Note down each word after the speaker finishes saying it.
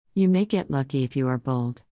You may get lucky if you are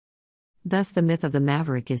bold. Thus the myth of the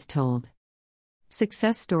maverick is told.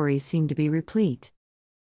 Success stories seem to be replete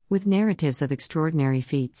with narratives of extraordinary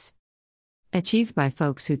feats achieved by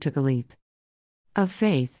folks who took a leap of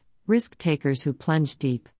faith, risk-takers who plunged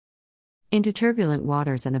deep into turbulent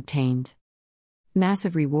waters and obtained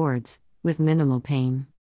massive rewards with minimal pain.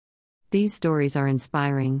 These stories are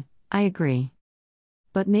inspiring, I agree,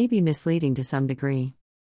 but may be misleading to some degree.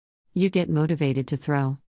 You get motivated to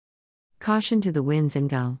throw caution to the winds and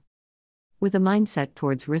go with a mindset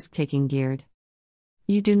towards risk-taking geared.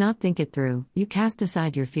 You do not think it through, you cast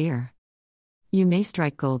aside your fear. You may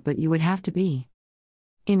strike gold, but you would have to be,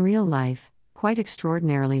 in real life, quite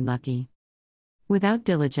extraordinarily lucky. Without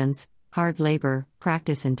diligence, hard labor,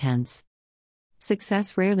 practice intense,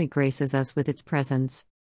 success rarely graces us with its presence.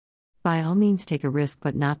 By all means take a risk,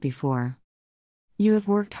 but not before you have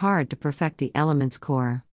worked hard to perfect the element's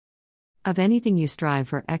core of anything you strive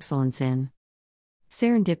for excellence in.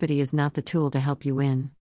 Serendipity is not the tool to help you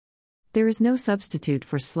win. There is no substitute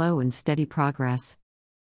for slow and steady progress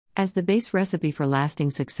as the base recipe for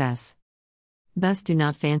lasting success. Thus do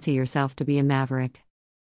not fancy yourself to be a maverick.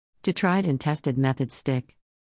 To tried and tested methods stick.